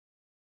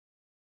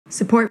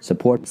Support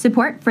for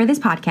this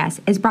podcast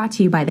is brought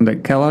to you by the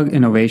Kellogg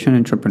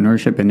Innovation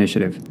Entrepreneurship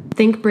Initiative.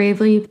 Think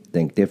bravely.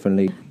 Think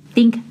differently.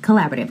 Think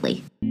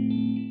collaboratively.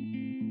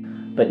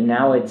 But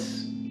now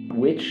it's,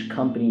 which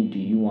company do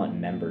you want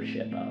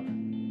membership of?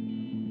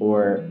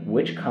 Or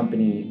which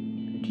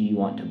company do you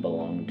want to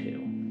belong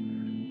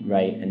to?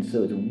 Right? And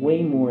so it's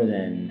way more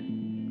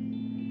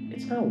than,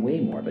 it's not way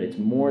more, but it's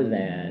more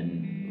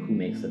than who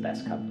makes the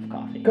best cup of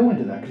coffee. Go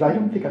into that, because I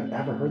don't think I've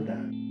ever heard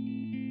that.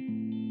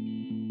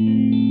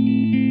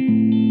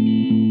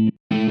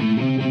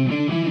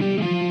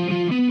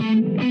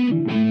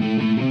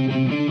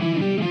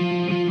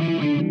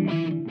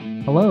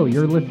 Hello,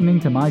 you're listening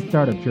to My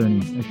Startup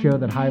Journey, a show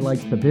that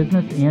highlights the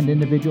business and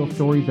individual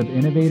stories of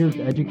innovators,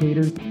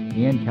 educators,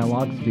 and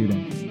Kellogg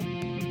students.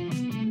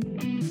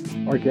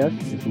 Our guest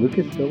is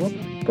Lucas Phillips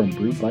from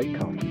Brew Bite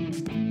Coffee.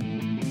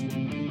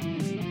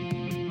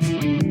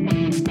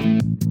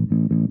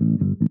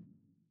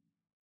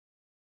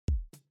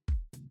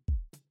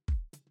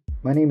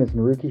 My name is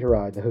Naruki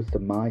Hirai, the host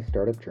of My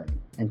Startup Journey,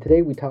 and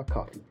today we talk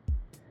coffee.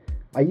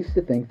 I used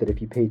to think that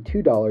if you paid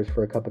 $2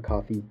 for a cup of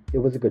coffee, it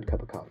was a good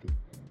cup of coffee.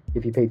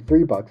 If you paid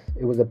 $3,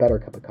 it was a better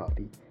cup of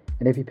coffee.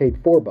 And if you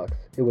paid $4,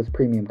 it was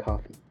premium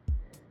coffee.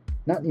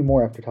 Not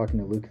anymore after talking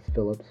to Lucas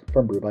Phillips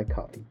from Brew Bite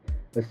Coffee,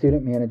 a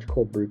student-managed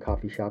cold brew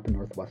coffee shop in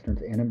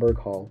Northwestern's Annenberg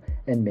Hall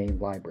and Main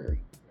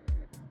Library.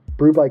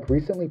 Brew Bike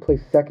recently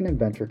placed second in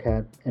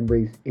VentureCat and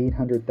raised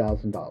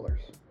 $800,000.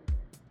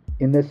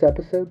 In this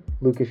episode,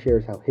 Lucas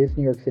shares how his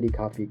New York City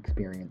coffee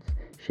experience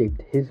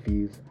shaped his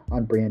views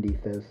on brand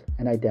ethos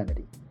and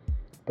identity.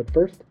 But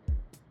first,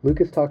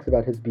 Lucas talks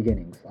about his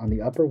beginnings on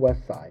the Upper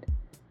West Side,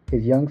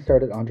 his young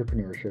start at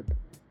entrepreneurship,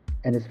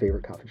 and his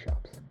favorite coffee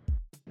shops.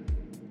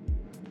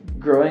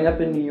 Growing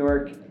up in New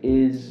York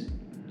it's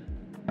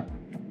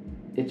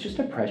just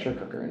a pressure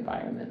cooker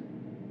environment.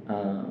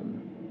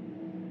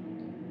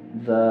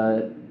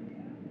 The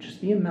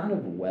amount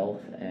of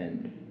wealth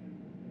and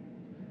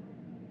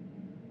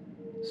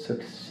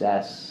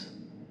success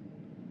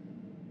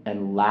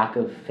and lack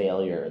of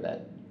failure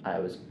that I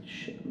was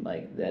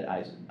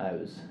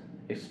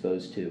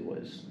exposed to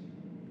was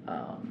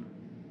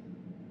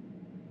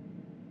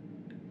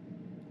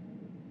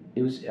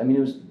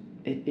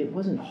it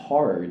wasn't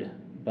hard,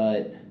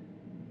 but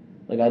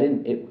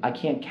I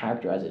can't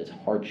characterize it as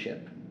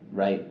hardship,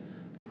 right?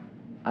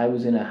 I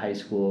was in a high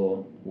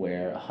school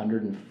where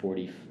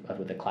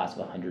with a class of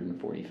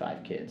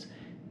 145 kids.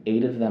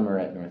 8 of them are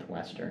at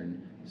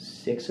Northwestern,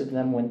 6 of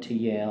them went to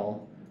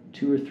Yale,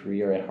 2 or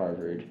 3 are at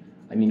Harvard.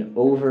 I mean,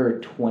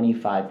 over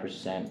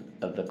 25%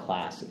 of the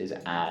class is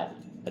at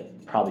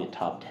probably a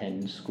top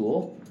 10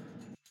 school.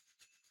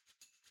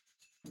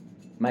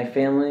 My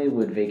family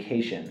would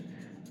vacation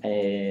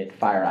at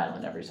Fire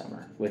Island every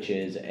summer, which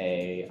is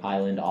a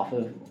island off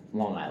of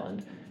Long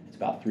Island. It's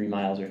about 3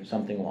 miles or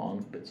something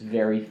long, but it's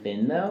very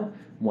thin though.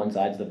 One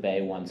side's the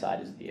bay, one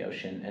side is the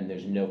ocean, and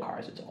there's no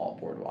cars, it's all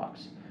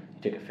boardwalks.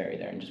 You take a ferry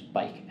there and just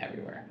bike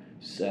everywhere.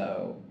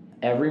 So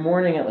every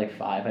morning at like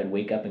 5, I'd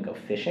wake up and go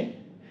fishing,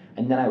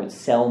 and then I would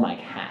sell my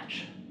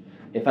catch.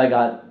 If I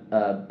got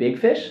a big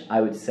fish,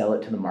 I would sell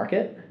it to the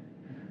market.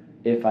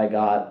 If I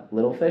got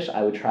little fish,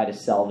 I would try to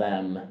sell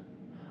them.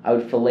 I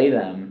would fillet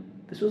them.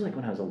 This was like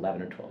when I was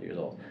 11 or 12 years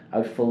old. I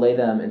would fillet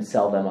them and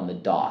sell them on the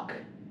dock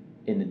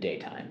in the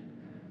daytime.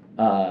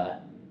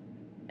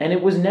 And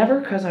it was never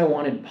because I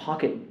wanted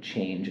pocket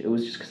change. It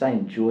was just because I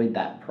enjoyed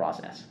that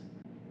process.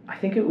 I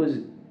think it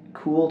was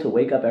cool to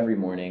wake up every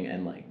morning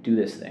and like do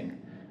this thing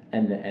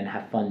and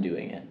have fun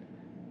doing it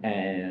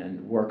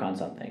and work on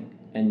something.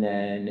 And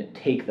then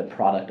take the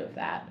product of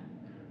that,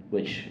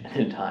 which at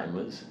the time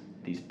was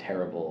these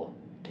terrible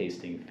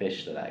tasting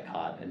fish that I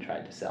caught and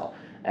tried to sell,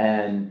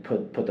 and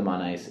put them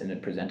on ice in a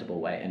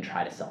presentable way and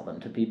try to sell them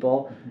to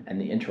people.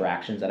 And the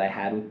interactions that I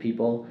had with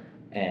people,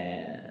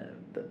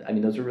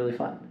 those are really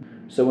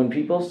fun. So when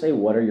people say,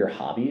 what are your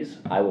hobbies?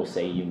 I will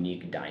say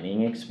unique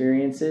dining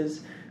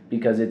experiences,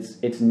 because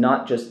it's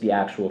not just the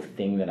actual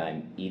thing that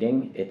I'm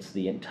eating, it's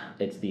the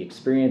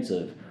experience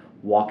of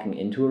walking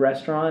into a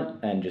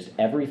restaurant and just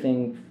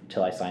everything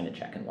till I sign a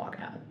check and walk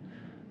out,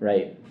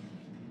 right?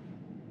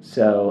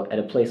 So at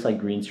a place like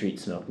Green Street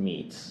Smoked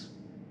Meats,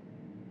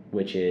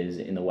 which is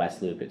in the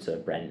West Loop, it's a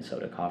bread and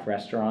soda coffee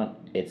restaurant.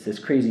 It's this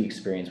crazy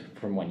experience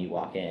from when you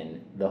walk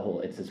in.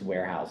 It's this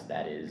warehouse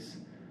that is...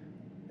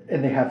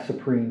 And they have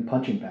Supreme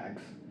punching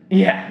bags.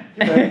 Yeah.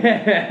 I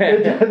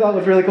thought it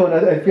was really cool,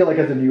 and I feel like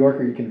as a New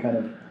Yorker, you can kind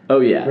of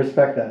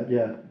respect that,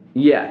 yeah.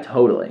 Yeah,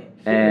 totally.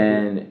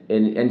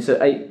 And so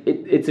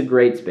it's a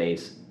great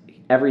space.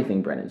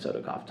 Everything Brennan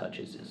Soda Coffee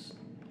touches is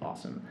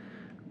awesome.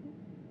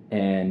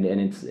 And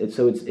it's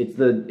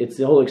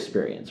the whole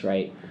experience,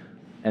 right?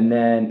 And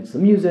then it's the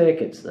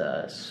music, it's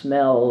the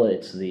smell,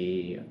 it's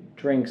the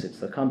drinks, it's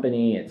the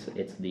company,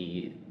 it's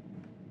the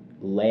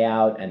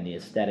layout and the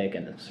aesthetic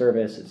and the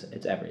service,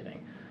 it's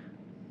everything.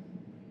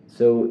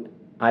 So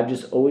I've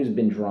just always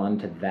been drawn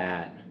to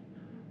that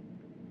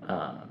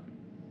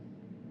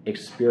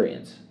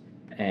experience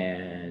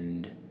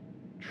and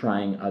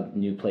trying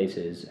new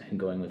places and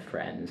going with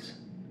friends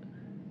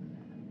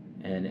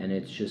And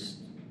it's just,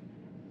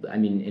 I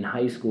mean, in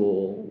high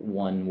school,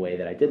 one way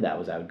that I did that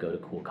was I would go to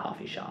cool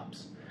coffee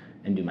shops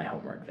and do my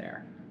homework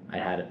there. I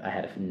had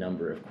a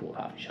number of cool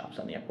coffee shops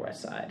on the Upper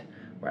West Side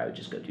where I would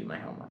just go do my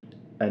homework.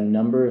 A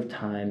number of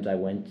times I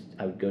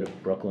would go to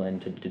Brooklyn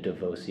to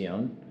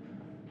Devoción,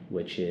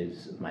 which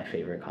is my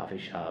favorite coffee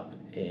shop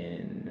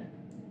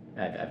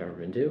I've ever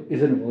been to.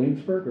 Is it in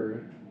Williamsburg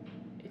or?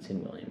 It's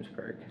in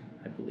Williamsburg,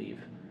 I believe.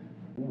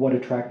 What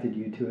attracted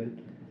you to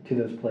it, to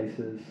those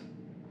places?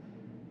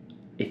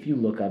 If you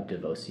look up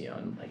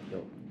Devoción, like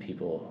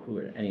people who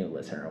are, any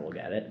listener will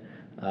get it.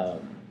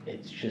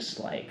 It's just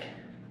like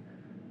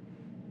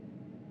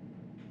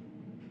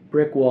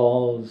brick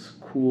walls,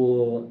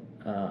 cool,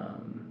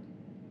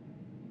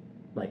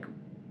 like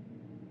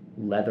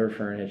leather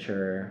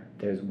furniture.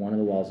 There's one of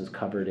the walls is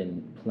covered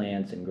in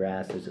plants and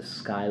grass. There's a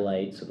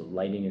skylight, so the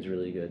lighting is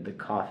really good. The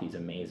coffee's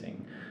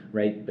amazing,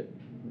 right?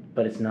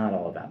 But it's not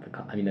all about the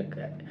coffee. I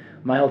mean,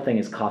 my whole thing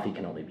is coffee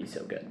can only be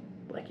so good.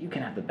 Like, you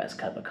can have the best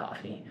cup of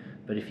coffee,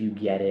 but if you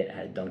get it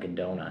at Dunkin'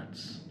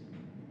 Donuts,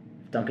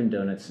 if Dunkin'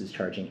 Donuts is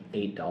charging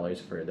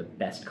 $8 for the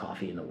best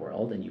coffee in the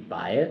world and you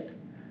buy it,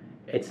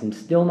 it's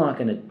still not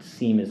going to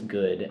seem as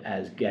good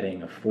as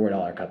getting a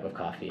 $4 cup of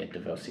coffee at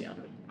Devoción,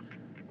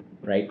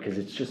 right? Because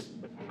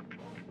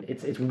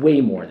it's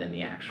way more than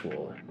the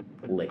actual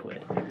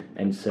liquid.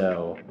 And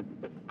so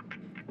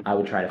I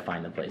would try to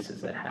find the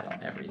places that had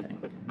everything.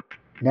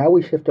 Now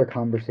we shift our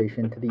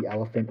conversation to the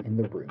elephant in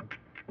the room,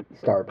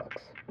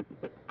 Starbucks.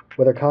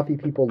 Whether coffee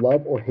people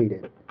love or hate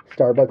it,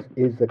 Starbucks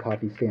is the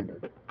coffee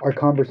standard. Our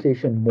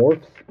conversation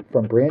morphs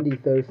from brand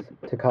ethos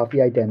to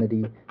coffee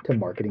identity to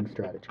marketing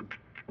strategy.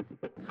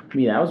 I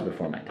mean, that was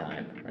before my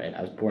time, right?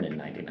 I was born in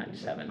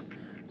 1997,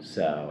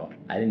 so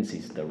I didn't see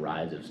the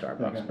rise of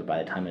Starbucks. Okay. But by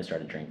the time I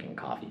started drinking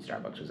coffee,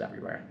 Starbucks was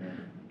everywhere. Yeah.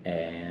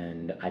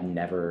 And I've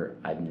never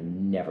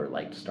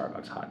liked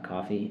Starbucks hot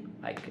coffee.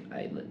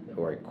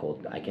 Or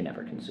cold. I can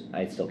never consume.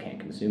 I still can't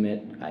consume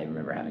it. I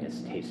remember having a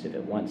taste of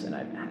it once, and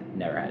I've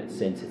never had it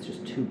since. It's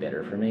just too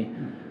bitter for me.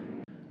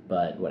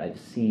 But what I've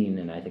seen,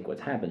 and I think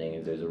what's happening,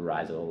 is there's a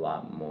rise of a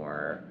lot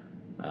more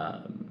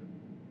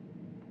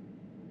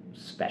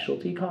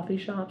specialty coffee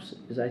shops,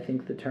 is I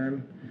think the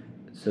term.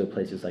 So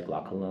places like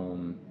La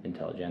Colombe,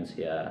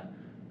 Intelligentsia,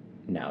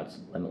 now it's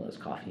Limitless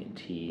Coffee and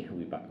Tea,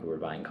 who we're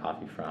buying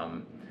coffee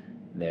from.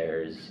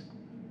 There's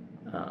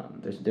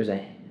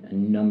a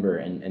number,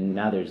 and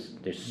now there's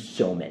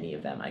so many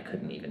of them I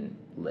couldn't even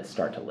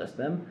start to list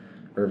them.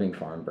 Irving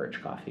Farm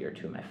Birch Coffee are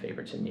two of my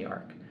favorites in New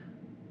York.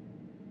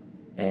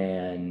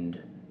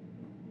 And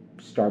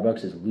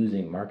Starbucks is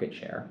losing market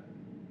share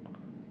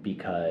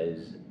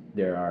because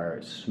there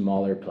are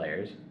smaller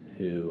players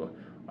who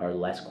are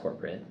less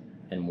corporate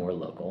and more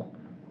local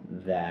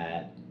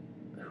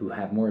who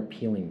have more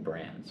appealing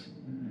brands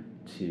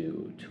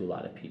to a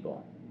lot of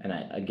people. And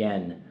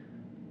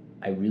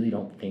I really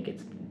don't think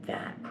it's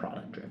that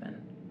product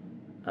driven.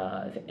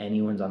 If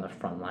anyone's on the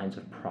front lines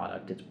of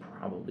product, it's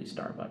probably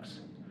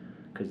Starbucks,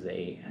 because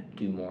they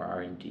do more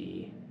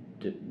R&D,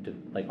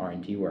 like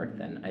R&D work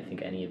than I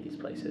think any of these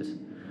places.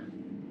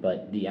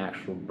 But the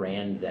actual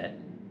brand that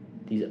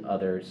these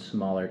other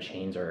smaller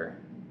chains are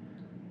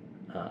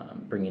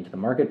bringing to the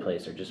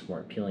marketplace are just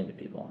more appealing to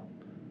people,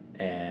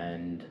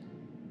 and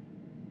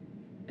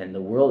the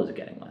world is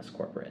getting less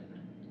corporate.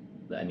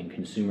 I mean,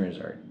 consumers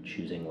are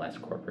choosing less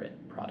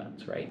corporate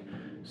products, right?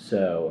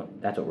 So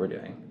that's what we're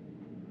doing,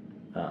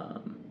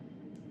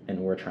 and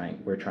we're trying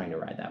to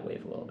ride that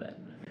wave a little bit.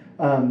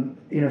 Some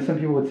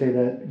people would say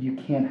that you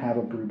can't have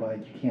a Brew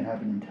Bike, you can't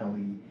have an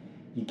Intelli,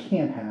 you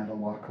can't have a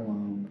La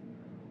Colombe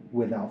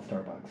without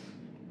Starbucks,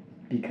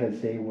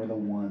 because they were the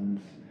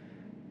ones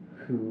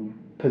who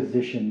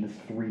positioned this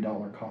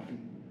 $3 coffee.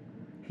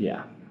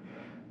 Yeah.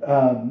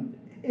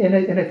 And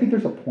I think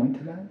there's a point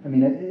to that. I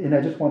mean, and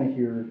I just want to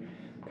hear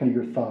kind of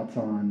your thoughts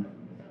on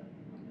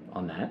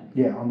that.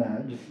 Yeah, on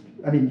that. Just,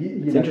 I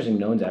mean, it's interesting.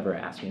 No one's ever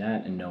asked me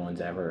that, and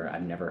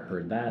I've never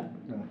heard that.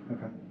 Oh,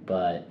 okay.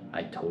 But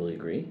I totally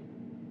agree.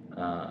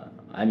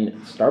 I mean,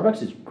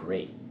 Starbucks is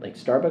great. Like,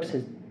 Starbucks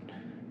has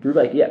Brew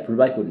Bike. Yeah, Brew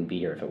Bike wouldn't be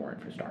here if it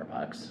weren't for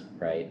Starbucks,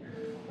 right?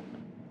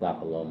 La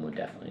Colombe would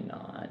definitely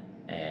not,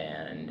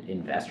 and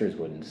investors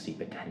wouldn't see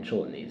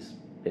potential in these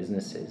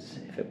businesses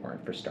if it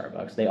weren't for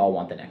Starbucks. They all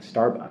want the next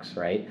Starbucks,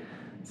 right?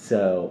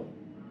 So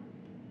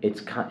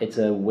it's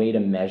a way to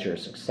measure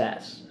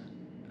success.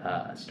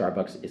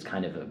 Starbucks is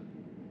kind of a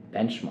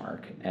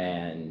benchmark,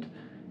 and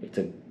it's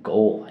a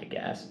goal, I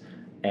guess,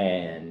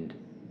 and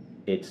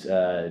it's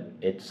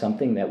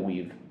something that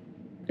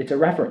it's a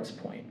reference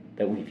point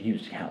that we've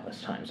used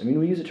countless times. I mean,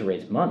 we use it to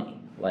raise money.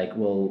 Like,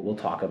 we'll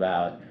talk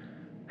about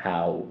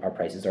how our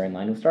prices are in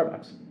line with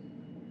Starbucks,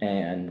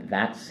 and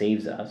that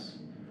saves us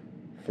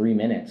 3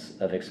 minutes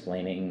of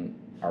explaining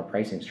our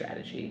pricing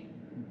strategy,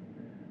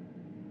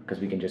 because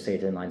we can just say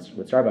it's in line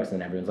with Starbucks,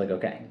 and everyone's like,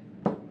 okay.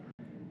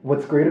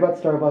 What's great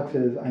about Starbucks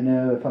is, I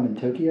know if I'm in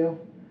Tokyo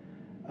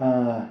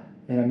and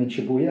I'm in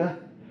Shibuya,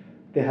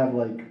 they have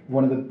like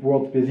one of the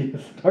world's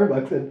busiest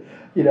Starbucks, and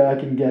I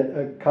can get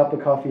a cup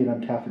of coffee and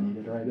I'm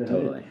caffeinated, right?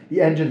 Totally.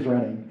 The engine's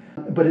running.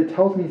 but it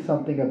tells me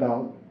something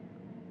about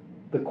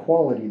the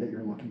quality that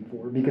you're looking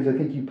for, because I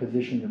think you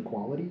position your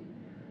quality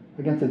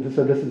against it.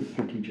 So this is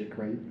strategic,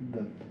 right?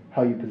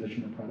 How you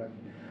position your product.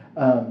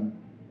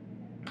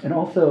 And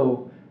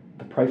also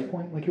the price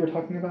point, like you were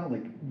talking about,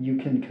 like you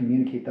can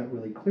communicate that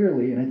really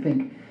clearly. And I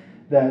think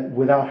that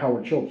without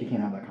Howard Schultz, you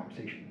can't have that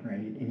conversation, right?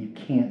 And you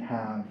can't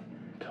have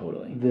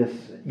Totally. this,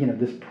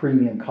 this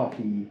premium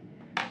coffee.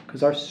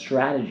 Because our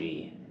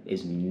strategy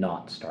is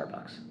not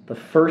Starbucks. The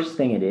first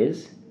thing it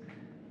is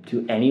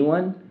to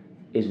anyone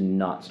is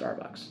not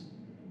Starbucks.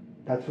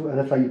 That's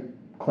how you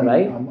claim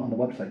Right? it on the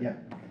website, yeah.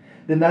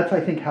 Then that's,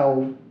 I think,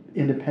 how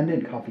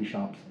independent coffee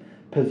shops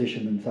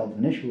position themselves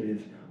initially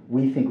is,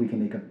 we think we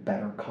can make a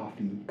better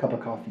cup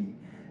of coffee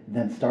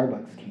than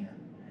Starbucks can.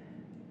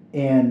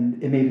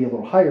 And it may be a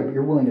little higher, but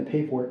you're willing to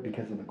pay for it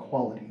because of the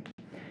quality.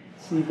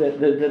 See,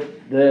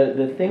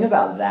 the thing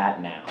about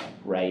that now,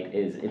 right,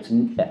 is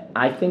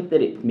I think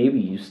that it maybe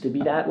used to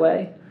be that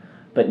way,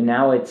 but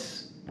now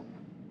it's,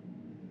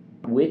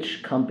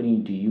 which company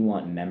do you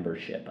want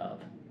membership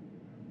of?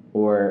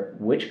 Or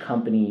which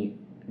company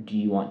do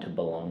you want to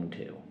belong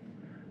to,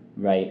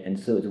 right? And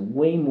so it's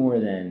way more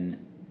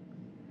than,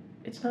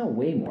 it's not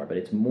way more, but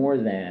it's more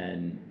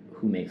than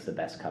who makes the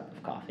best cup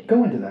of coffee.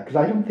 Go into that, because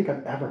I don't think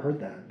I've ever heard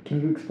that.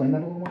 Can you explain that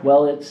a little more?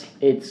 Well,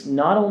 it's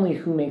not only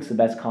who makes the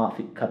best cup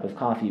of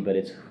coffee, but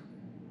it's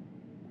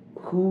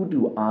who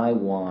do I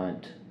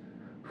want,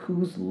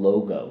 whose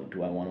logo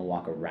do I want to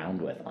walk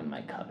around with on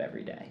my cup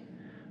every day,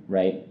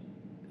 right?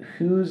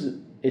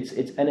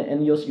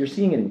 And you're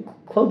seeing it in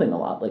clothing a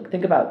lot. Like,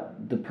 think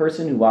about the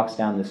person who walks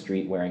down the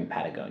street wearing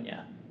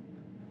Patagonia.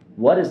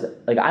 What is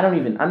that? Like,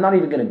 I'm not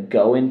even going to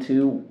go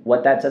into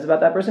what that says about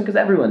that person, because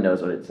everyone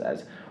knows what it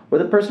says. Or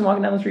the person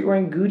walking down the street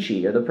wearing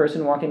Gucci, or the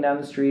person walking down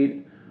the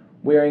street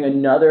wearing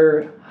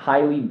another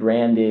highly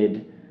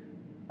branded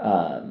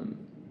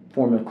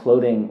form of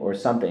clothing or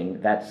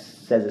something that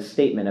says a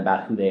statement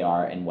about who they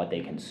are and what they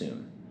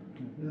consume.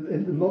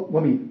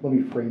 Let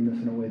me frame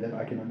this in a way that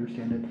I can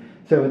understand it.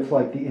 So it's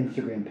like the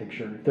Instagram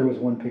picture. If there was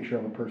one picture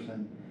of a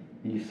person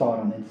and you saw it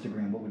on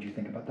Instagram, what would you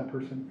think about that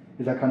person?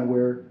 Is that kind of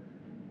where?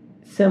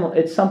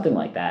 It's something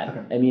like that.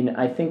 Okay. I mean,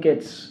 I think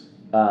it's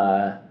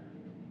right.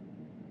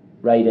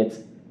 It's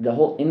the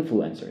whole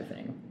influencer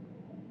thing.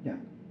 Yeah.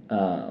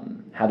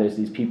 How there's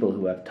these people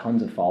who have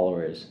tons of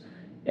followers,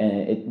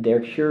 and they're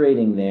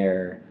curating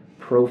their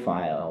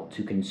profile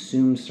to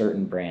consume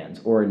certain brands,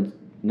 or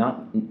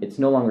not. It's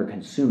no longer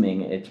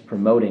consuming; it's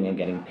promoting and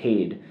getting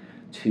paid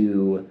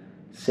to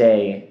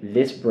say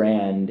this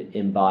brand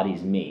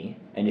embodies me,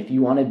 and if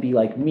you want to be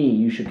like me,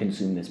 you should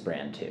consume this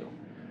brand too,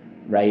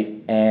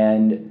 right?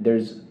 And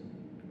there's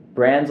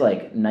brands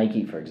like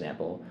Nike, for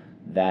example,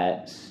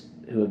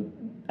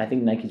 I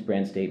think Nike's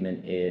brand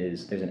statement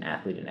is "there's an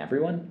athlete in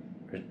everyone,"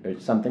 or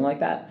something like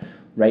that,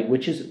 right?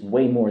 Which is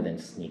way more than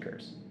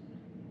sneakers.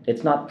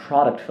 It's not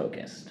product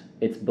focused;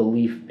 it's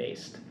belief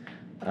based.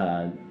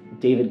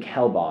 David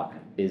Kelbach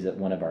is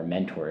one of our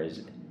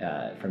mentors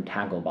from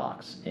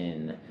Tacklebox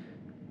and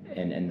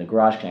the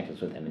Garage Connect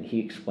was with him, and he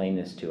explained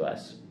this to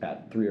us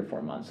about 3 or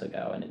 4 months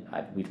ago, and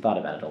we've thought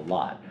about it a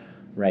lot,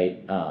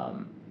 right?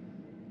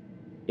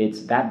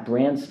 It's that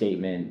brand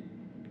statement.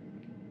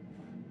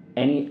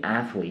 Any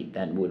athlete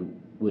that would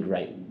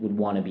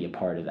want to be a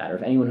part of that, or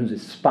if anyone who's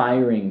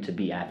aspiring to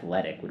be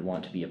athletic would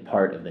want to be a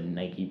part of the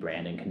Nike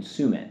brand and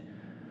consume it.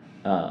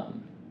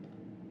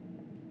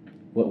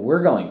 What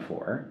we're going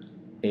for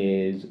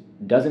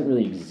doesn't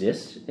really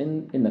exist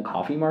in the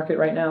coffee market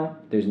right now.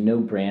 There's no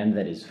brand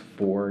that is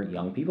for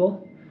young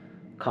people.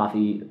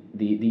 Coffee,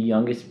 the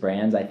youngest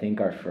brands I think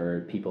are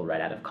for people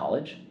right out of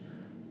college,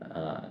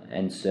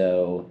 and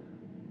so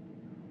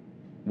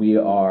we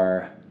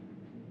are.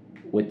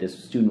 With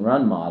this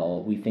student-run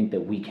model, we think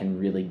that we can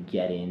really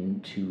get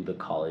into the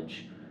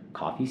college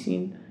coffee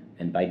scene,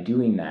 and by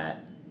doing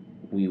that,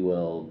 we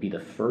will be the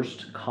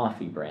first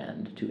coffee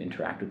brand to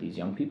interact with these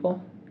young people,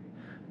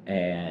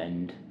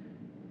 and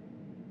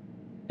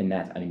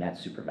that's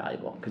super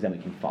valuable, because then we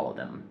can follow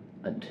them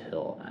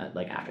until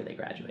after they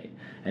graduate,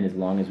 and as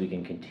long as we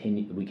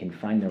can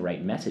find the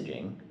right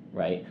messaging,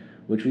 right,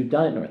 which we've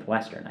done at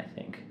Northwestern, I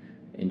think,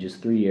 in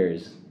just 3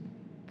 years,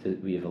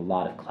 we have a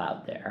lot of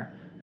clout there.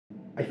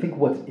 I think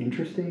what's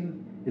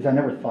interesting is I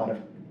never thought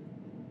of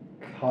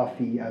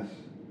coffee as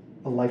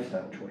a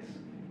lifestyle choice.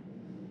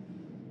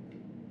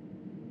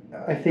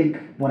 I think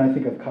when I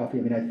think of coffee,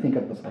 I mean, I think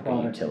of the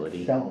product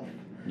itself.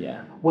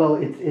 Yeah. Well,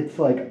 it's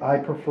like I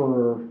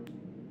prefer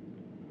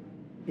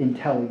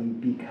Intelli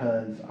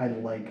because I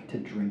like to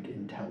drink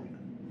Intelli.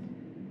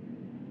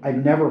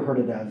 I've never heard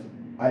it as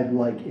I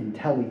like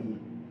Intelli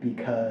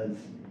because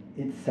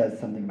it says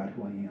something about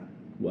who I am.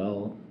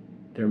 Well,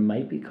 there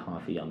might be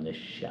coffee on this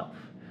shelf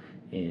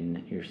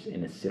in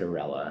a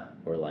Citarella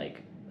or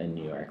like in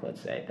New York, let's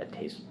say, that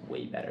tastes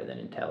way better than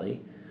Intelli,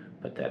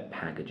 but the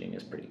packaging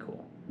is pretty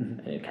cool,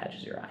 and it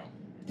catches your eye.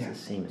 It's the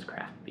same as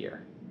craft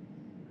beer.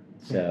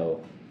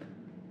 So,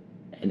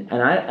 and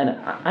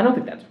I don't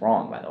think that's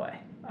wrong, by the way.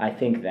 I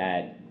think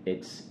that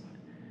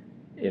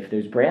if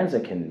there's brands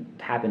that can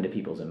tap into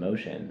people's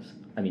emotions,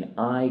 I mean,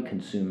 I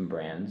consume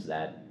brands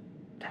that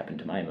tap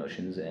into my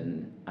emotions,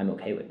 and I'm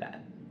okay with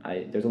that.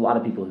 There's a lot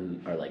of people who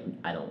are like,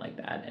 I don't like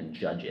that, and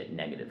judge it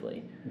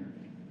negatively.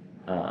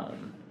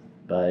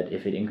 But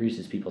if it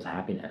increases people's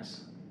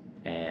happiness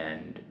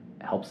and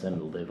helps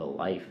them live a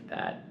life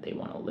that they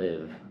want to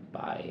live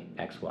by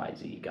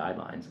XYZ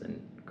guidelines,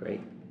 then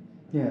great.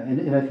 Yeah,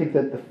 and I think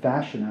that the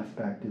fashion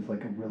aspect is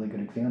like a really good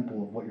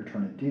example of what you're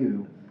trying to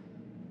do.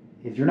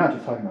 Is you're not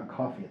just talking about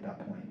coffee at that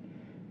point.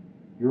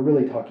 You're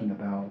really talking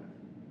about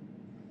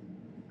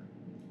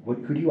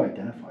who do you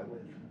identify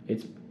with?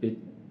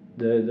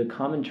 The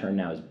common term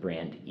now is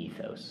brand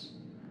ethos.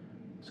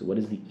 So what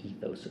is the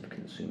ethos of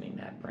consuming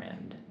that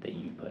brand that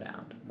you put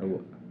out?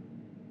 Or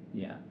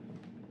yeah.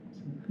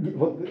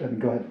 Well, I mean,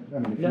 go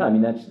ahead. No, I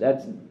mean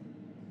that's.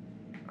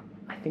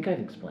 I think I've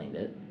explained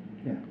it.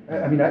 Yeah,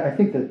 I mean, I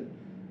think that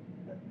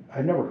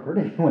I've never heard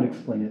anyone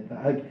explain it.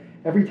 Like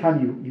every time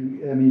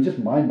I mean, it's just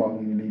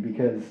mind-boggling to me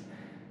because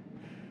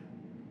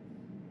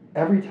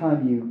every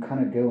time you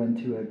kind of go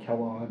into a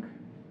Kellogg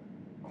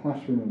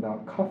classroom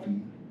about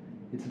coffee,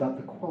 it's about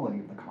the quality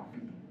of the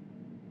coffee,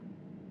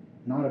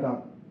 not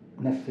about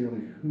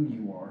necessarily who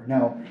you are.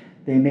 Now,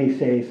 they may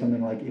say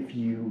something like, if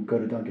you go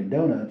to Dunkin'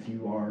 Donuts,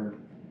 you are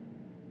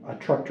a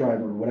truck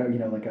driver or whatever,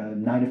 like a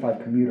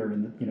 9-to-5 commuter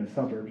in the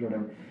suburbs or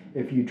whatever.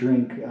 If you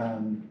drink,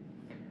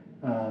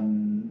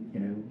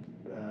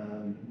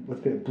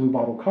 let's say Blue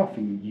Bottle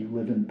coffee, you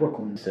live in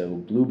Brooklyn. So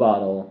Blue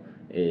Bottle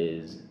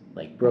is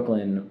like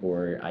Brooklyn,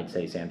 or I'd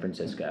say San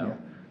Francisco.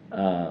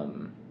 Yeah.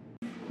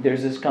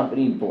 There's this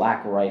company,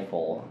 Black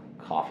Rifle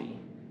Coffee,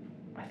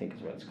 I think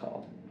is what it's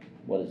called.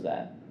 What is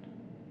that?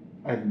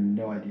 I have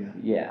no idea.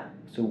 Yeah.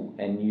 So,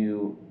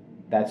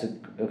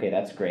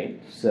 that's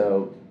great.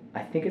 So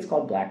I think it's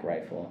called Black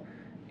Rifle.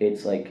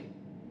 It's like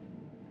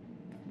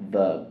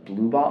the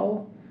Blue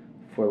Bottle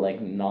for like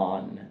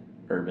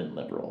non-urban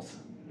liberals,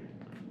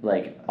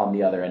 like on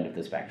the other end of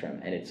the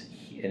spectrum, and it's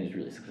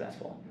really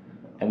successful,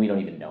 and we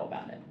don't even know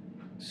about it.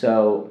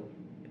 So,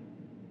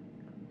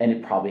 and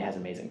it probably has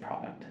amazing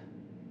product.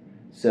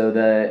 So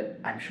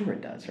I'm sure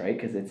it does, right?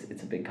 Because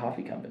it's a big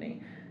coffee company.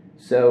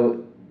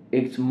 So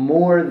it's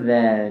more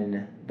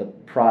than the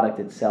product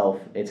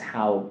itself, it's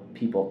how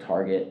people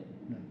target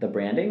the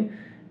branding.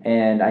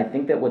 And I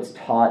think that what's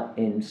taught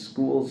in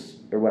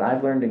schools, or what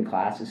I've learned in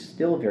class, is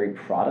still very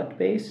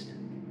product-based.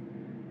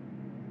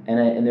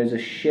 And there's a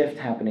shift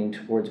happening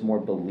towards more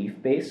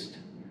belief-based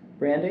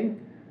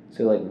branding.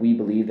 So like, we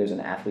believe there's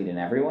an athlete in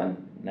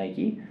everyone,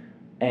 Nike,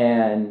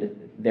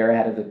 and they're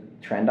ahead of the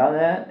trend on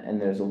that, and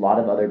there's a lot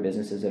of other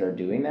businesses that are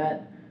doing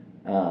that.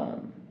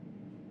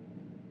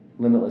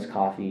 Limitless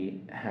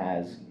Coffee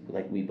has,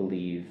 like, we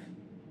believe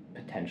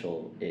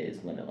potential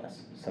is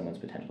limitless. Someone's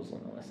potential is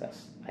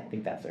limitless. I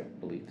think that's their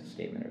belief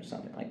statement or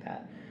something like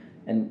that.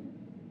 And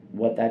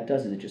what that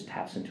does is it just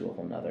taps into a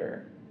whole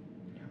nother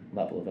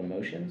level of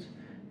emotions,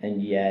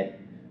 and yet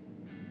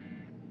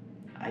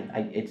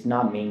it's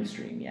not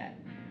mainstream yet.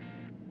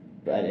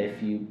 But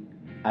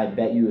I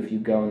bet you if you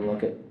go and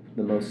look at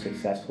the most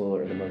successful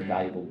or the most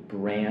valuable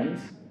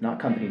brands, not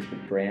companies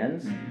but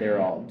brands,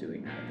 they're all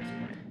doing that at this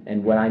point.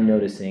 And what I'm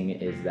noticing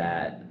is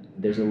that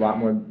there's a lot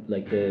more,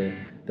 like the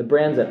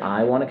brands that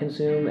I want to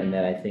consume and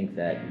that I think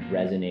that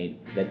resonate,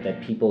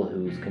 that people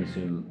who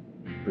consume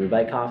Brew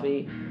by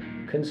Coffee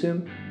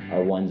consume,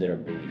 are ones that are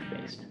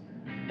belief-based.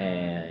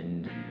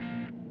 And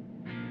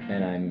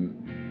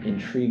I'm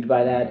intrigued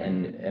by that,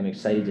 and I'm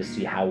excited to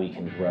see how we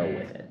can grow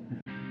with it.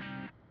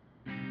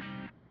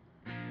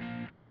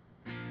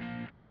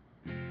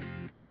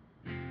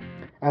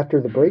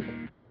 After the break,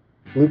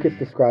 Lucas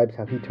describes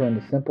how he turned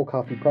a simple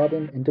coffee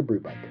problem into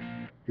BrewBike.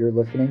 You're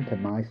listening to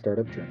My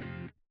Startup Journey.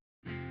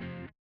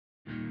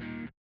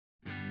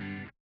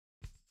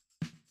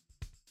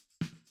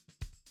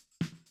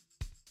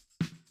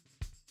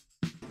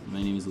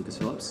 My name is Lucas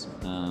Phillips.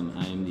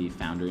 I am the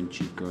founder and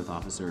chief growth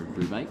officer of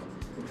BrewBike,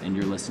 and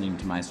you're listening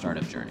to My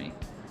Startup Journey.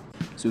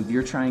 So if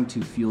you're trying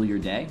to fuel your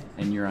day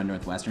and you're on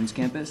Northwestern's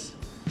campus,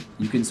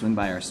 you can swing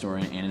by our store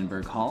in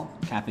Annenberg Hall,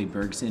 Cafe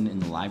Bergson in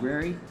the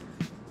library,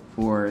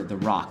 or The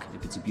Rock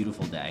if it's a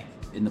beautiful day.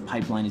 In the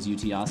pipeline is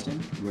UT Austin,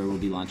 where we'll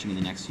be launching in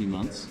the next few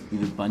months. We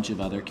have a bunch of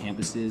other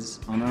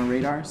campuses on our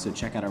radar, so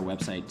check out our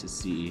website to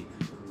see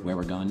where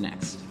we're going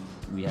next.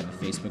 We have a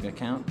Facebook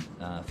account,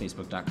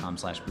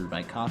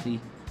 facebook.com/brewbikecoffee,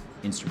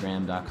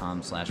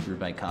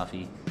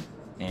 instagram.com/brewbikecoffee,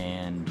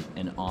 and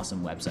an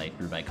awesome website,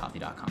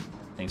 brewbikecoffee.com.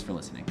 Thanks for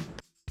listening.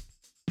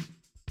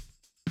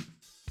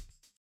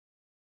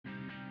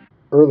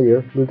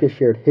 Earlier, Lucas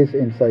shared his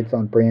insights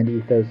on brand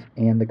ethos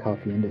and the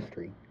coffee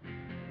industry.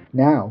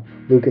 Now,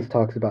 Lucas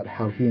talks about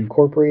how he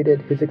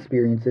incorporated his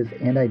experiences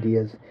and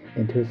ideas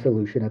into a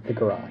solution at The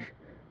Garage,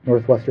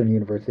 Northwestern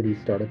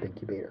University's startup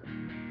incubator.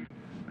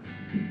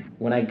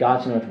 When I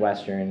got to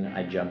Northwestern,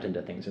 I jumped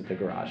into things at The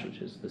Garage,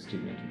 which is the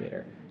student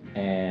incubator,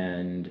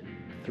 and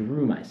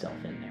threw myself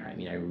in there. I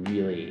mean, I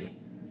really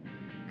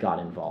got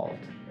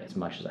involved as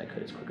much as I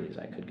could, as quickly as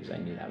I could, because I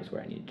knew that was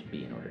where I needed to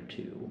be in order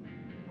to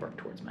work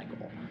towards my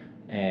goal.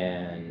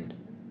 And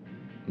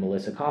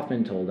Melissa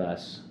Kaufman told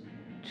us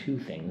two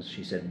things.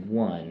 She said,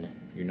 one,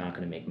 you're not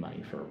going to make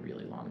money for a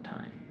really long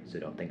time, so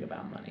don't think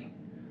about money.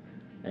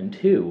 And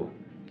two,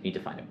 you need to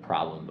find a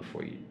problem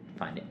before you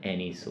find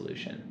any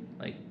solution.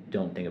 Like,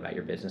 don't think about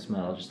your business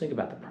model, just think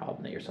about the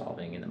problem that you're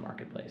solving in the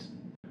marketplace.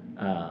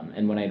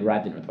 And when I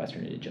arrived at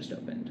Northwestern, it had just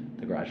opened.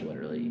 The garage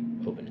literally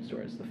opened its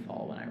doors the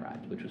fall when I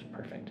arrived, which was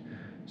perfect.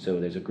 So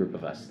there's a group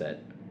of us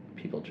that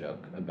people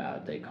joke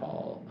about. They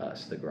call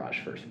us the Garage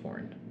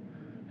Firstborn.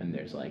 And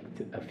there's like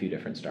a few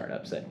different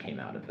startups that came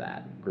out of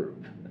that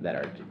group that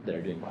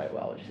are doing quite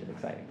well, which is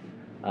exciting.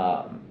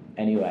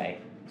 Anyway,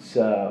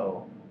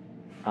 so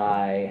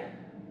I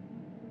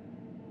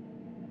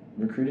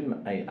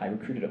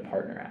recruited a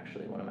partner,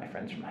 actually, one of my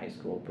friends from high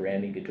school,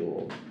 Brandy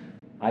Gadould.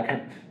 I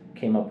kind of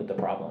came up with the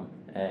problem,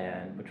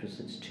 which was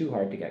it's too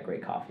hard to get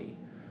great coffee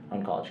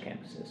on college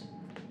campuses.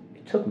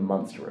 It took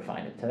months to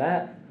refine it to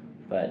that,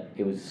 but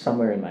it was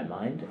somewhere in my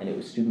mind, and it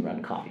was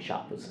student-run coffee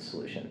shop was the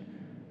solution.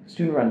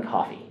 Student-run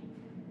coffee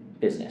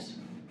business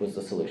was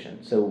the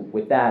solution. So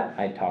with that,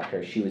 I talked to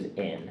her. She was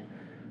in.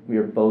 We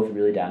were both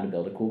really down to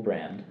build a cool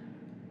brand.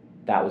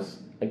 That was,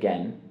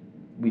 again,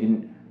 we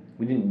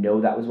didn't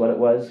know that was what it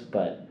was,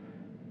 but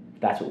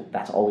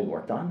that's all we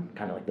worked on,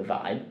 kind of like the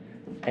vibe.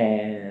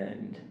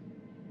 And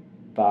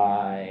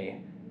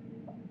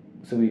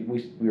so we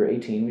were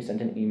 18. We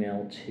sent an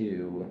email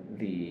to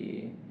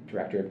the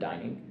director of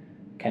dining,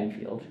 Ken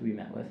Field, who we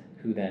met with,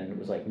 who then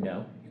was like,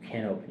 no, you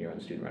can't open your own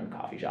student-run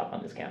coffee shop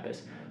on this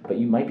campus, but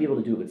you might be able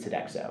to do it with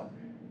Sodexo,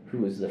 who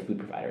was the food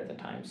provider at the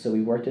time. So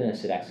we worked in a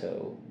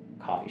Sodexo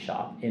coffee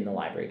shop in the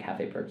library,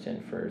 Cafe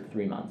Bergson, for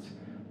 3 months,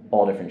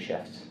 all different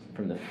shifts,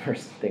 from the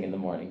first thing in the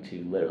morning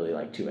to literally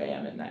like 2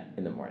 a.m.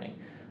 in the morning.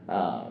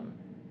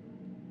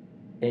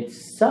 It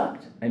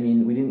sucked. I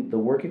mean, the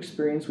work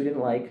experience we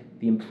didn't like,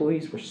 the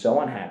employees were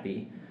so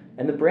unhappy,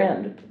 and the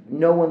brand,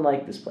 no one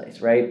liked this place,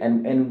 right?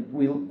 And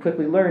we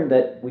quickly learned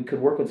that we could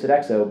work with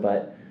Sodexo,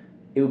 but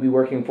it would be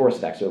working for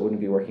Sodexo, it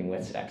wouldn't be working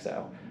with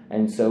Sodexo.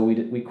 And so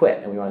we quit,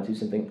 and we wanted to do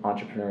something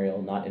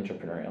entrepreneurial, not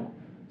intrapreneurial.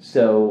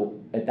 So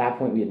at that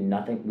point, we had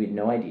nothing, we had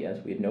no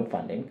ideas, we had no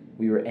funding.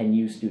 We were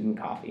NU Student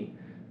Coffee.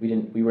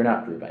 We were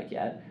not Brewbike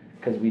yet,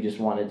 because we just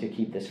wanted to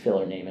keep this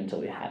filler name until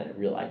we had a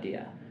real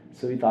idea.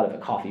 So we thought of a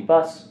coffee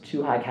bus,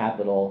 too high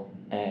capital,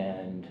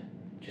 and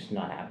just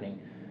not happening.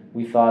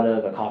 We thought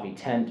of a coffee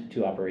tent,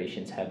 too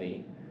operations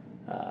heavy,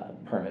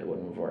 permit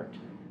wouldn't have worked.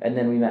 And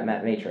then we met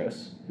Matt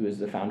Matros, who is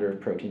the founder of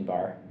Protein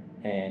Bar,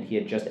 and he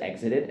had just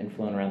exited and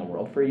flown around the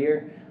world for a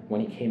year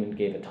when he came and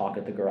gave a talk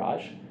at the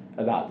garage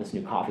about this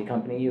new coffee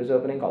company he was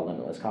opening called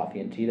Limitless Coffee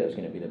and Tea that was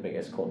going to be the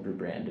biggest cold brew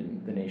brand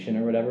in the nation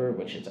or whatever,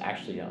 which it's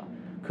actually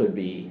could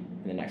be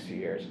in the next few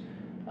years.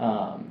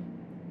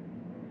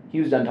 He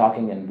was done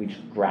talking, and we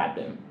just grabbed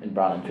him and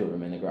brought him to a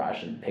room in the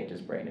garage and picked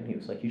his brain, and he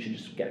was like, you should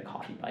just get a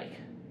coffee bike,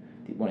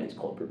 one of these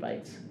cold brew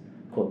bikes.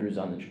 Cold brew's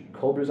on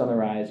the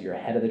rise. You're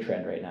ahead of the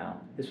trend right now.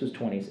 This was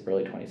early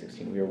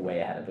 2016. We were way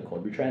ahead of the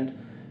cold brew trend.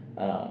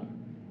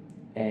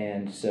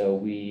 And so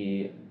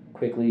we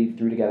quickly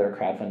threw together a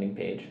crowdfunding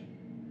page,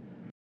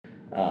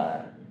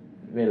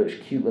 made a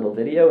cute little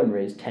video, and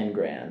raised 10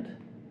 grand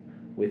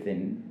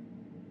within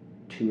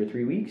 2 or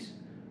 3 weeks.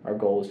 Our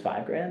goal was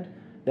 5 grand.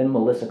 Then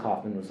Melissa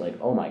Kaufman was like,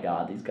 oh my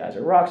God, these guys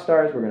are rock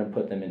stars. We're going to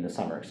put them in the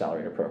summer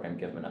accelerator program,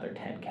 give them another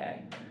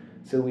 10K.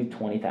 So we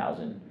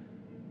 20,000.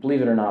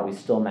 Believe it or not, we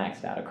still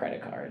maxed out a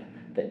credit card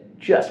that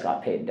just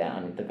got paid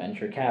down with the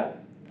venture cap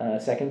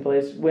second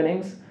place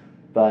winnings.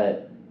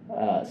 But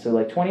so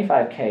like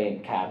 25K in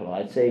capital,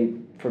 I'd say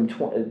from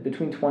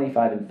between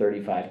 25 and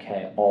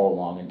 35K all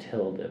along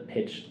until the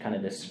pitch kind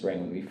of this spring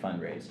when we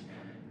fundraised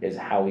is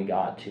how we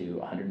got to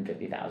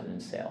 150,000 in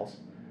sales.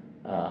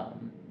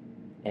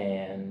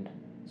 And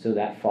so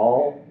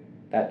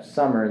that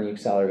summer in the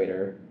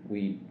accelerator,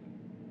 we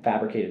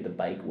fabricated the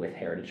bike with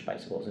Heritage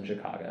Bicycles in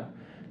Chicago.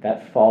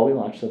 That fall we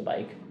launched the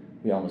bike.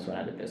 We almost went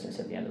out of business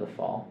at the end of the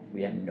fall.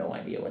 We had no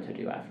idea what to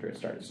do after it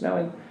started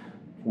snowing.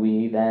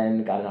 We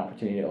then got an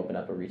opportunity to open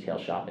up a retail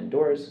shop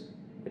indoors,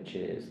 which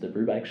is the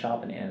Brewbike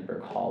shop in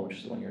Annenberg Hall, which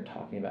is the one you were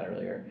talking about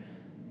earlier.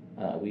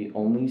 We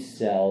only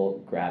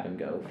sell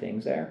grab-and-go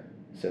things there,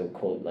 so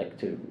cold, like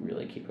to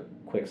really keep a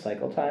quick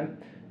cycle time.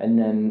 And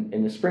then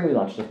in the spring, we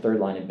launched a third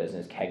line of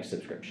business, keg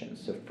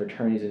subscriptions. So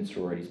fraternities and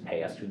sororities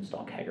pay us to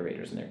install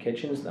kegerators in their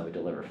kitchens, and then we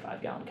deliver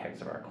 5-gallon kegs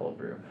of our cold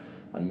brew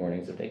on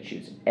mornings if they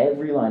choose.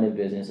 Every line of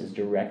business is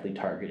directly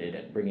targeted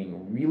at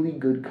bringing really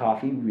good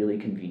coffee really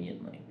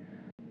conveniently.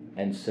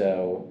 And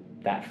so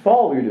that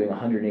fall, we were doing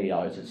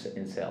 $180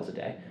 in sales a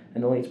day.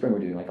 In the late spring, we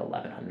were doing like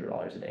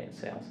 $1,100 a day in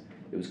sales.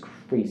 It was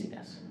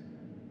craziness.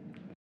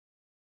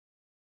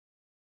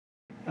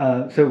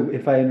 So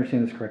if I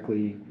understand this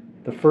correctly,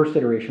 the first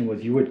iteration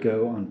was you would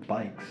go on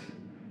bikes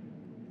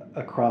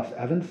across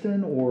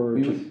Evanston, or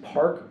we would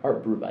park our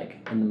brew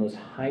bike in the most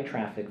high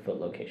traffic foot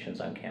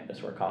locations on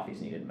campus where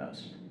coffee's needed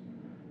most,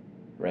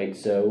 right?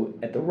 So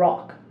at the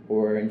Rock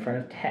or in front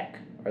of Tech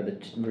are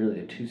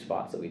really the two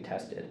spots that we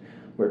tested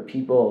where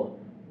people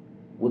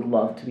would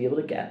love to be able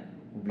to get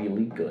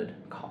really good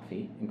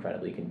coffee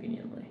incredibly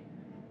conveniently.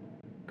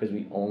 because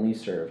we only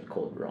served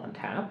cold brew on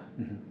tap,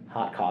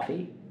 hot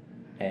coffee,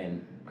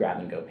 and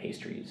grab-and-go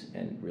pastries,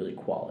 and really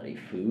quality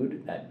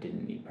food that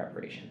didn't need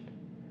preparation.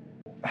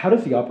 How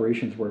does the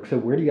operations work? So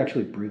where do you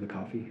actually brew the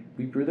coffee?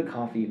 We brew the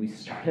coffee. We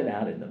started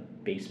out in the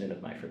basement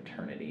of my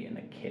fraternity in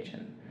the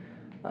kitchen.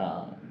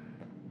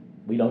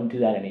 We don't do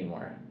that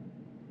anymore.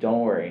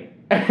 Don't worry.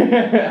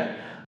 That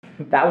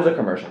was a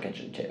commercial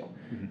kitchen too.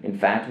 In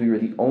fact, we were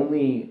the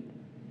only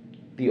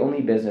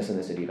business in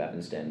the city of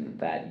Evanston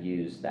that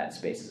used that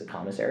space as a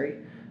commissary.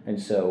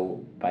 And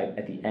so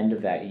at the end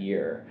of that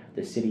year,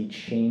 the city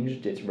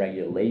changed its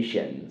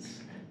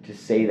regulations to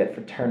say that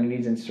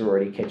fraternities and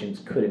sorority kitchens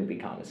couldn't be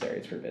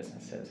commissaries for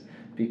businesses.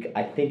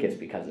 I think it's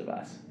because of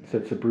us. So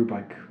it's a brew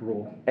bike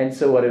rule. And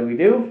so what did we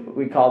do?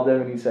 We called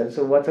them and we said,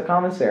 so what's a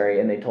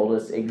commissary? And they told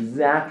us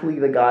exactly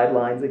the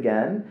guidelines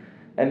again.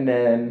 And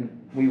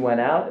then we went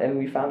out and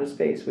we found a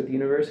space with the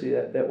university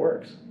that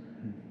works.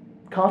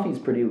 Coffee's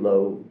pretty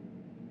low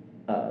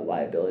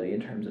liability in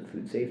terms of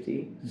food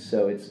safety.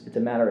 So it's a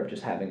matter of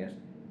just having a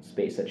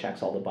space that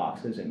checks all the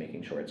boxes and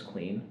making sure it's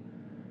clean.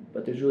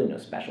 But there's really no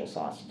special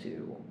sauce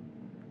to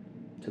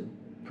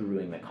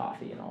brewing the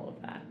coffee and all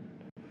of that.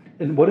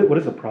 And what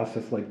is the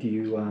process like? Do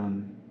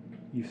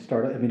you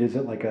start? I mean, is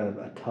it like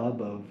a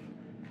tub of?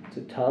 It's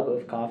a tub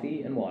of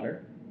coffee and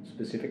water,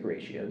 specific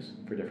ratios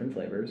for different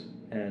flavors,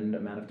 and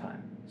amount of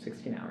time.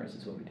 16 hours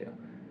is what we do.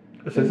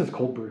 So this is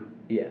cold brew.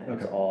 Yeah,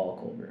 it's Okay. all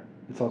cold brew.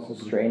 It's all cold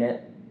brew. Strain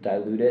it,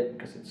 dilute it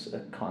because it's a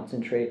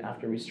concentrate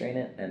after we strain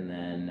it, and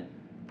then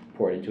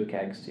pour it into a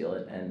keg, seal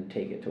it, and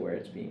take it to where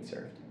it's being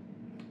served.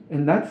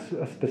 And that's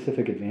a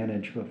specific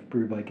advantage of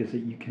brew bike is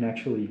that you can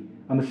actually.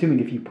 I'm assuming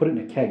if you put it in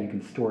a keg, you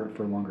can store it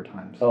for longer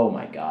times. Oh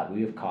my God,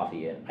 we have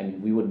coffee in. I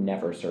mean, we would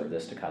never serve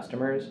this to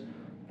customers,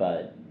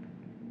 but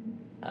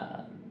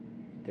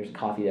there's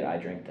coffee that I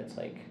drink that's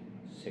like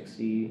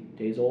 60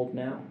 days old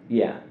now.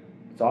 Yeah,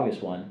 it's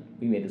August 1.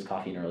 We made this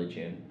coffee in early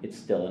June. It's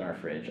still in our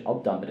fridge. I'll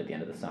dump it at the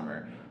end of the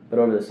summer. But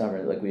over the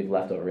summer, like, we have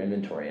leftover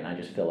inventory, and I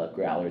just fill up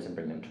growlers and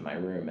bring them to my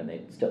room, and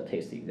they still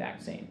taste the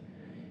exact same.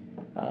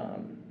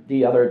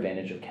 The other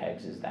advantage of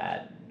kegs is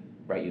that,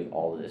 right, you have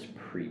all of this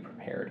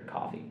pre-prepared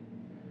coffee.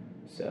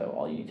 So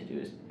all you need to do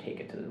is take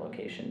it to the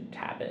location,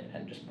 tap it,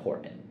 and just pour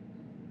it.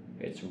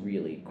 It's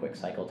really quick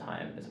cycle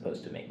time as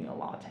opposed to making a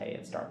latte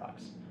at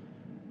Starbucks.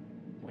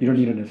 You don't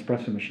need an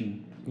espresso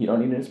machine. You don't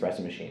need an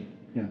espresso machine.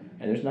 Yeah.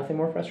 And there's nothing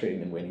more frustrating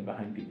than waiting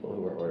behind people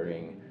who are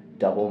ordering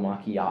double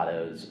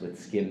macchiatos with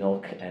skim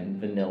milk and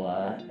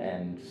vanilla,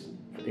 and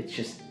it's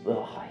just,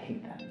 I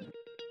hate that.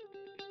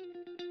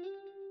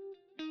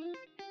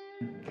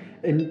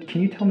 And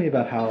can you tell me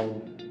about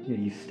how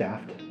you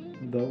staffed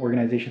the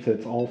organization so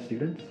it's all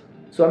students?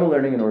 So I'm a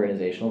learning and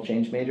organizational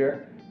change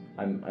major.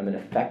 I'm an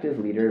effective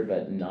leader,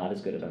 but not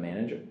as good of a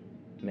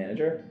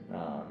manager.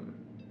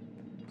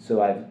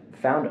 So I've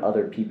found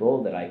other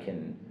people that I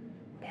can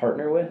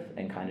partner with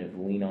and kind of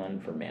lean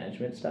on for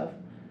management stuff.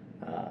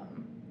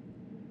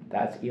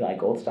 That's Eli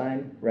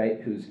Goldstein,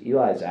 right?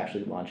 Eli is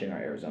actually launching our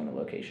Arizona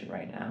location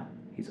right now.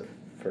 He's a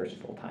first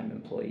full-time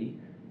employee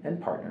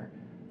and partner.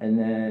 And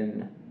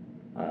then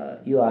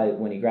Eli,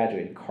 when he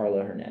graduated,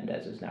 Carla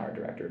Hernandez is now our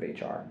director of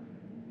HR.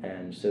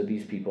 And so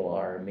these people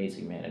are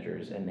amazing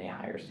managers, and they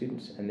hire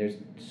students. And there's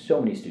so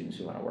many students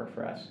who want to work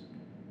for us.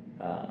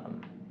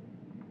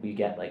 We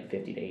get like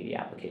 50 to 80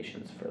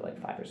 applications for like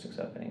 5 or 6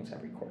 openings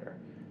every quarter.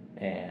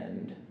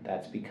 And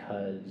that's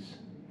because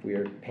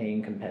we're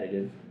paying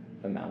competitive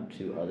amount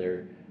to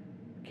other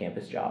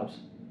campus jobs,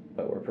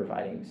 but we're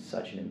providing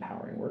such an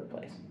empowering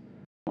workplace.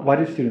 Why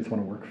do students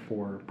want to work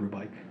for Brew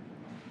Bike?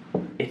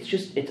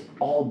 It's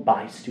all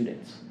by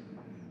students.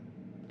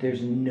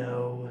 There's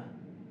no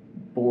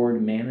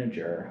board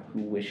manager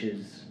who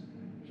wishes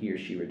he or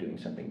she were doing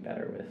something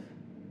better with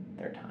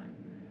their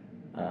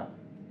time.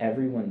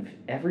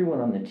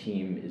 Everyone on the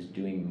team is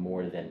doing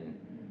more than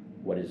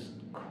what is,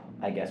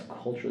 I guess,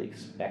 culturally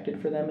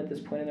expected for them at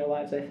this point in their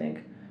lives, I think.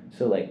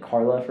 So like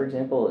Carla, for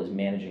example, is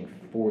managing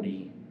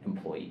 40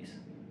 employees.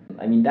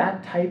 I mean,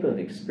 that type of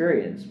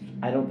experience,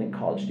 I don't think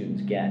college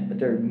students get, but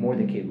they're more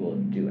than capable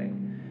of doing.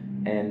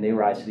 And they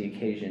rise to the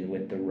occasion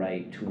with the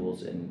right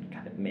tools and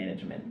kind of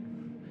management.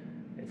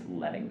 It's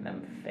letting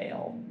them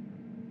fail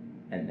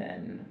and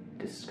then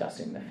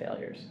discussing the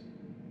failures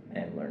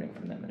and learning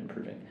from them and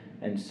improving.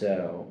 And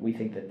so we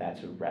think that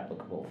that's a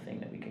replicable thing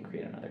that we can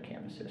create on other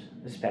campuses,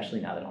 especially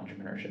now that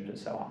entrepreneurship is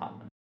so hot.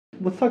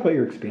 Let's talk about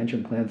your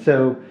expansion plan.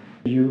 So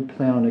you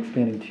plan on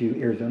expanding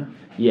to Arizona?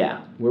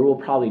 Yeah, where we'll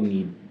probably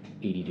need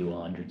 80 to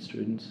 100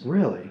 students.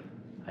 Really?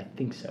 I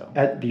think so.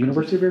 At the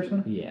University of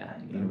Arizona? Yeah,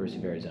 University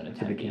of Arizona,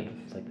 It's a big Tempe.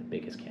 campus. It's like the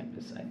biggest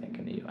campus, I think,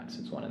 in the U.S.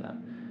 It's one of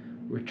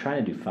them. We're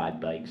trying to do 5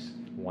 bikes,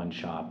 1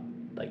 shop,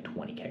 like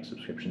 20 keg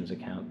subscription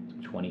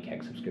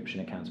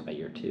accounts by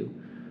year 2.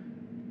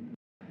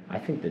 I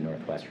think the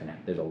Northwestern,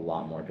 there's a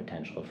lot more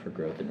potential for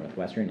growth in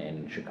Northwestern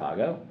and in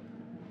Chicago,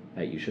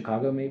 at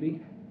UChicago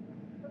maybe.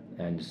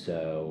 And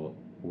so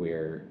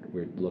we're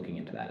looking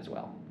into that as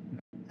well.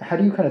 How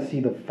do you kind of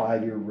see the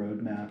 5-year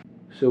roadmap?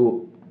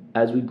 So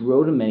as we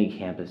grow to many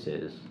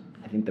campuses,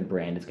 I think the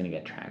brand is going to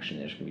get traction.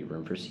 There's going to be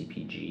room for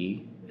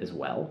CPG as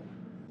well.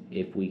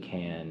 If we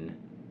can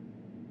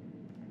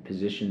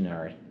position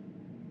our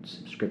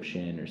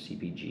subscription or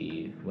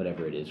CPG,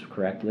 whatever it is,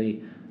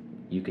 correctly,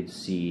 you could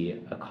see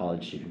a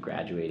college student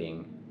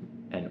graduating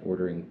and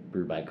ordering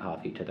Brew by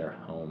Coffee to their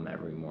home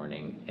every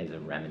morning as a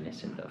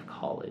reminiscent of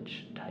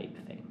college type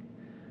thing.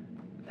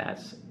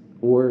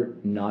 Or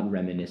not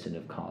reminiscent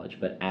of college,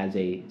 but as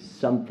a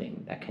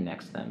something that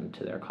connects them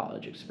to their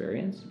college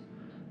experience.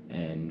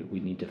 And we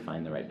need to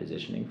find the right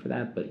positioning for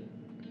that. But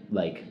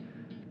like,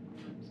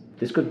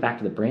 this goes back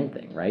to the brand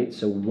thing, right?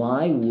 So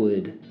why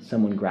would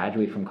someone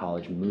graduate from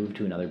college, move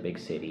to another big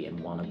city, and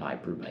want to buy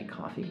Brew by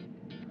Coffee?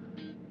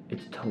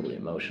 It's totally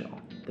emotional.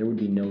 There would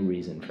be no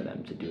reason for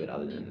them to do it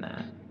other than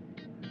that.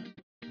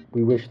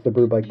 We wish the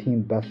Brew Bike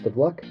team best of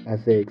luck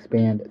as they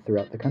expand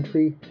throughout the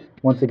country.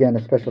 Once again,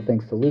 a special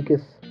thanks to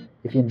Lucas.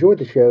 If you enjoyed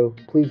the show,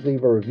 please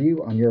leave a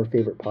review on your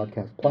favorite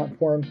podcast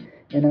platform.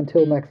 And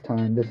until next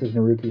time, this is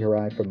Naruki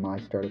Harai from My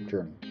Startup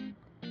Journey.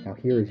 Now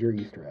here is your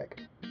Easter egg.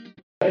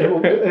 I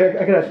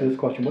can ask you this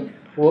question.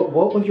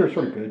 What was your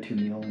sort of go-to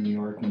meal in New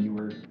York when you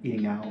were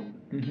eating out?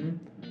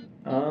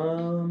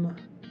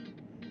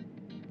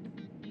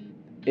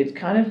 It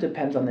kind of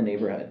depends on the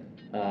neighborhood.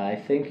 I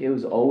think it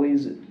was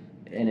always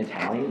an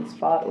Italian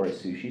spot or a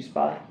sushi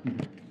spot.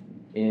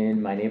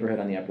 In my neighborhood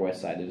on the Upper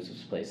West Side, there's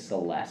this place,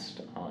 Celeste,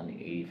 on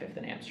 85th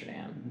and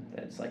Amsterdam.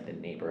 That's like the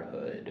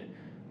neighborhood,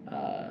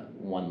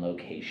 one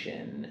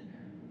location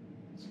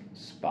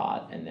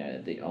spot,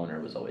 and the owner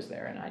was always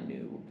there, and I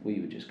knew we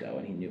would just go,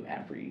 and he knew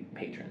every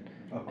patron.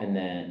 Oh. And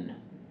then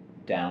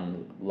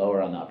down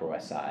lower on the Upper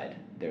West Side,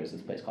 there was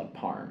this place called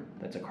Parm.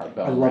 That's a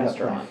Carbone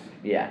restaurant.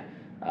 Yeah.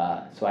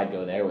 So I'd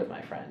go there with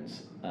my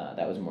friends.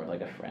 That was more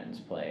like a friend's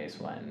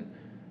place when,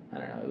 I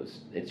don't know,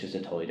 it's just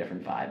a totally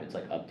different vibe. It's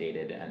like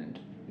updated, and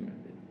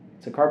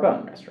it's a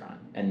Carbone restaurant.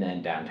 And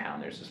then downtown,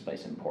 there's this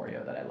place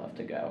Emporio that I love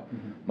to go.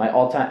 My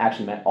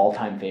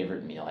all-time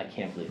favorite meal, I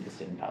can't believe this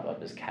didn't pop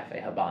up, is Cafe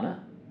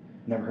Habana.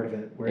 Never heard of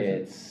it. Where is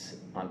it? It's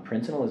on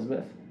Prince and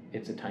Elizabeth.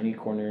 It's a tiny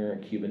corner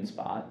Cuban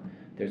spot.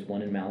 There's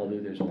one in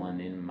Malibu. There's one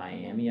in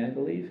Miami, I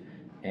believe.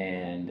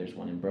 And there's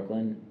one in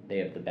Brooklyn. They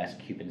have the best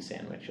Cuban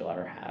sandwich you'll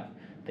ever have.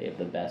 They have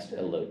the best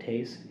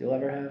elotes you'll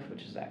ever have,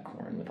 which is that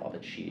corn with all the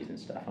cheese and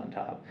stuff on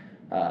top.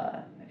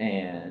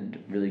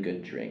 And really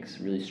good drinks,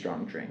 really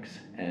strong drinks.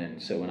 And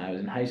so when I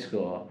was in high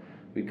school,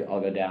 we'd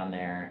all go down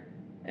there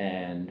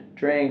and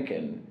drink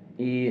and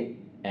eat.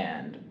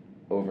 And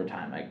over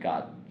time, I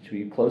got to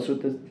be close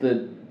with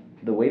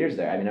the waiters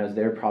there. I mean, I was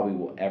there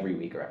probably every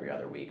week or every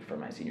other week for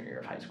my senior year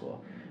of high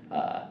school.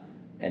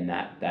 And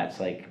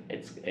that's like,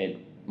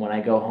 when I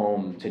go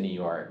home to New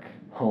York,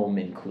 home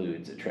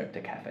includes a trip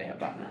to Cafe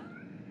Habana.